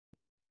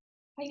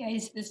Hi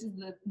guys, this is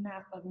the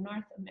map of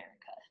North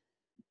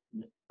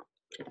America.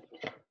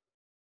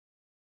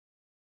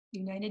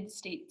 United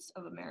States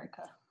of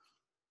America.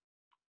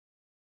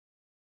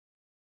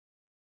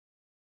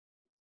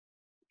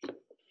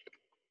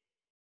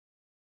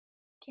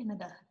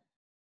 Canada.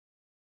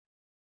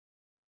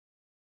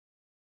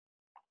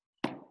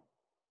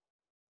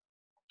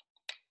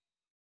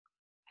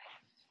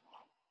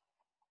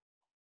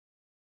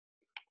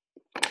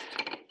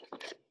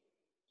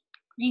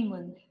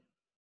 Greenland.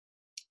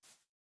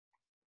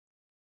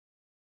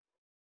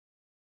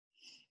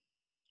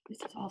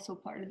 This is also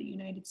part of the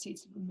United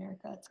States of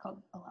America. It's called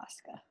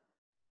Alaska.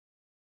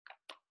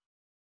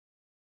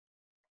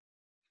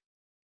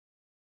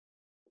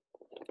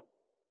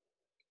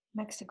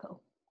 Mexico.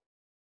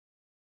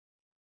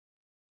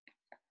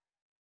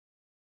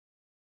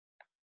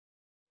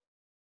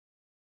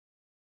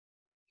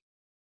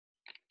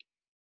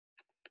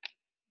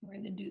 We're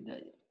going to do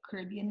the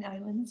Caribbean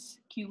islands,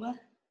 Cuba.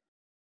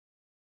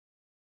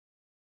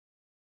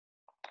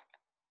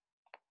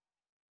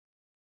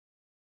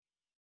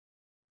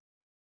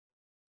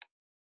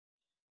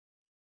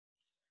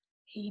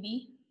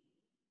 Haiti.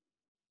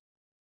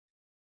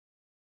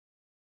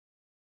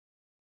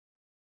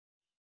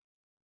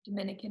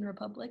 Dominican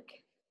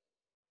Republic.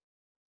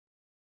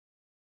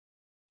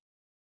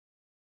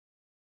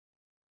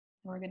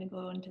 We're going to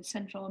go into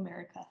Central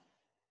America.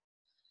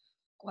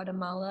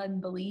 Guatemala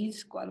and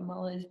Belize.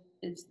 Guatemala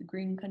is the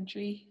green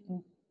country,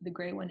 and the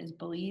gray one is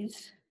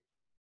Belize.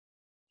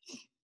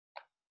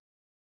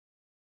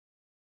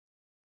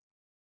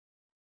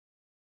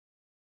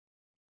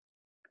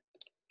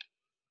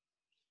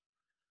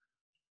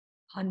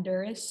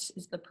 Honduras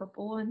is the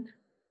purple one.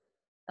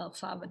 El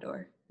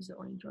Salvador is the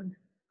orange one.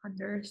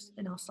 Honduras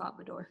and El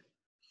Salvador.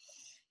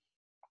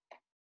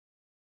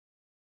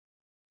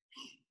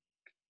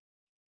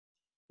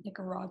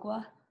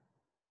 Nicaragua.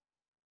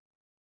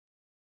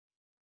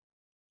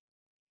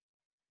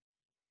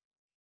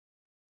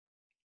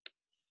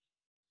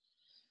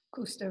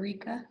 Costa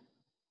Rica.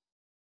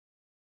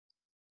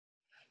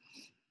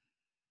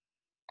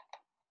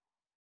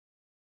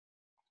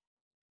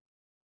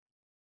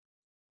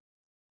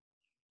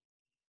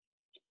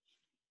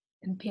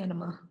 And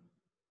Panama. All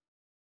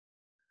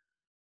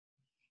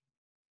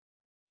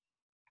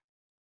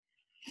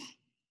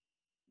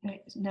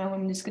right, so now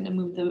I'm just going to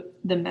move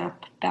the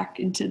map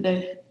back into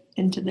the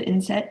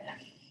inset.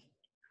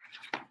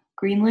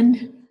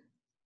 Greenland.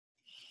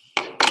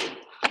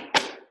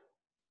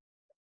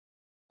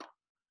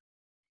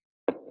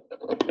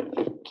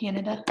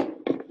 Canada.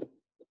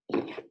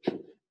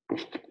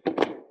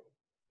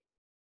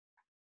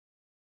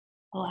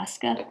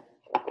 Alaska.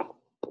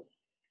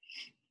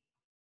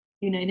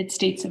 United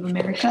States of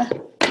America.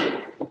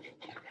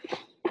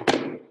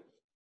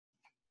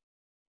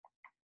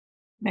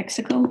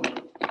 Mexico.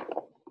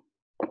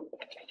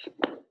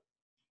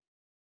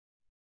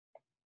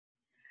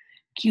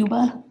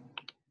 Cuba.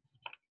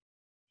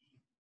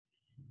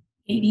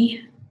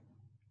 Haiti.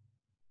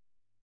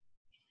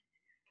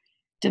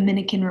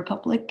 Dominican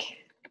Republic.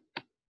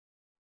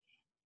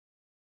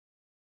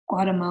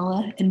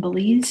 Guatemala and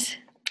Belize.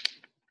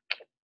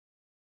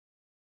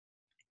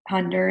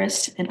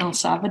 Honduras and El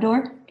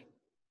Salvador.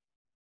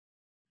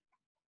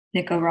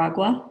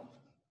 Nicaragua.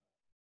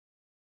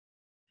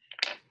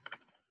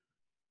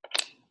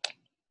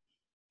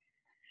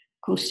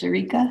 Costa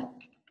Rica.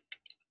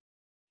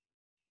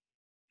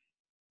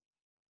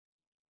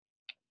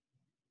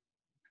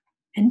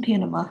 And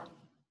Panama.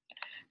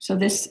 So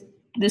this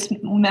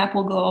map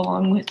will go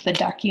along with the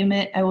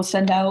document I will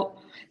send out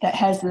that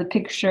has the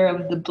picture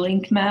of the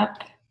blank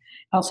map.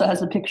 Also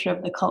has a picture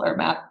of the color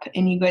map,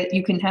 and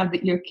you can have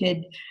your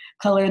kid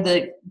color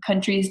the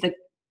countries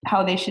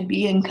how they should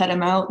be and cut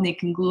them out, and they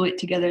can glue it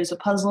together as a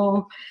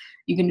puzzle.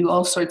 You can do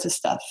all sorts of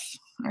stuff.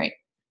 All right.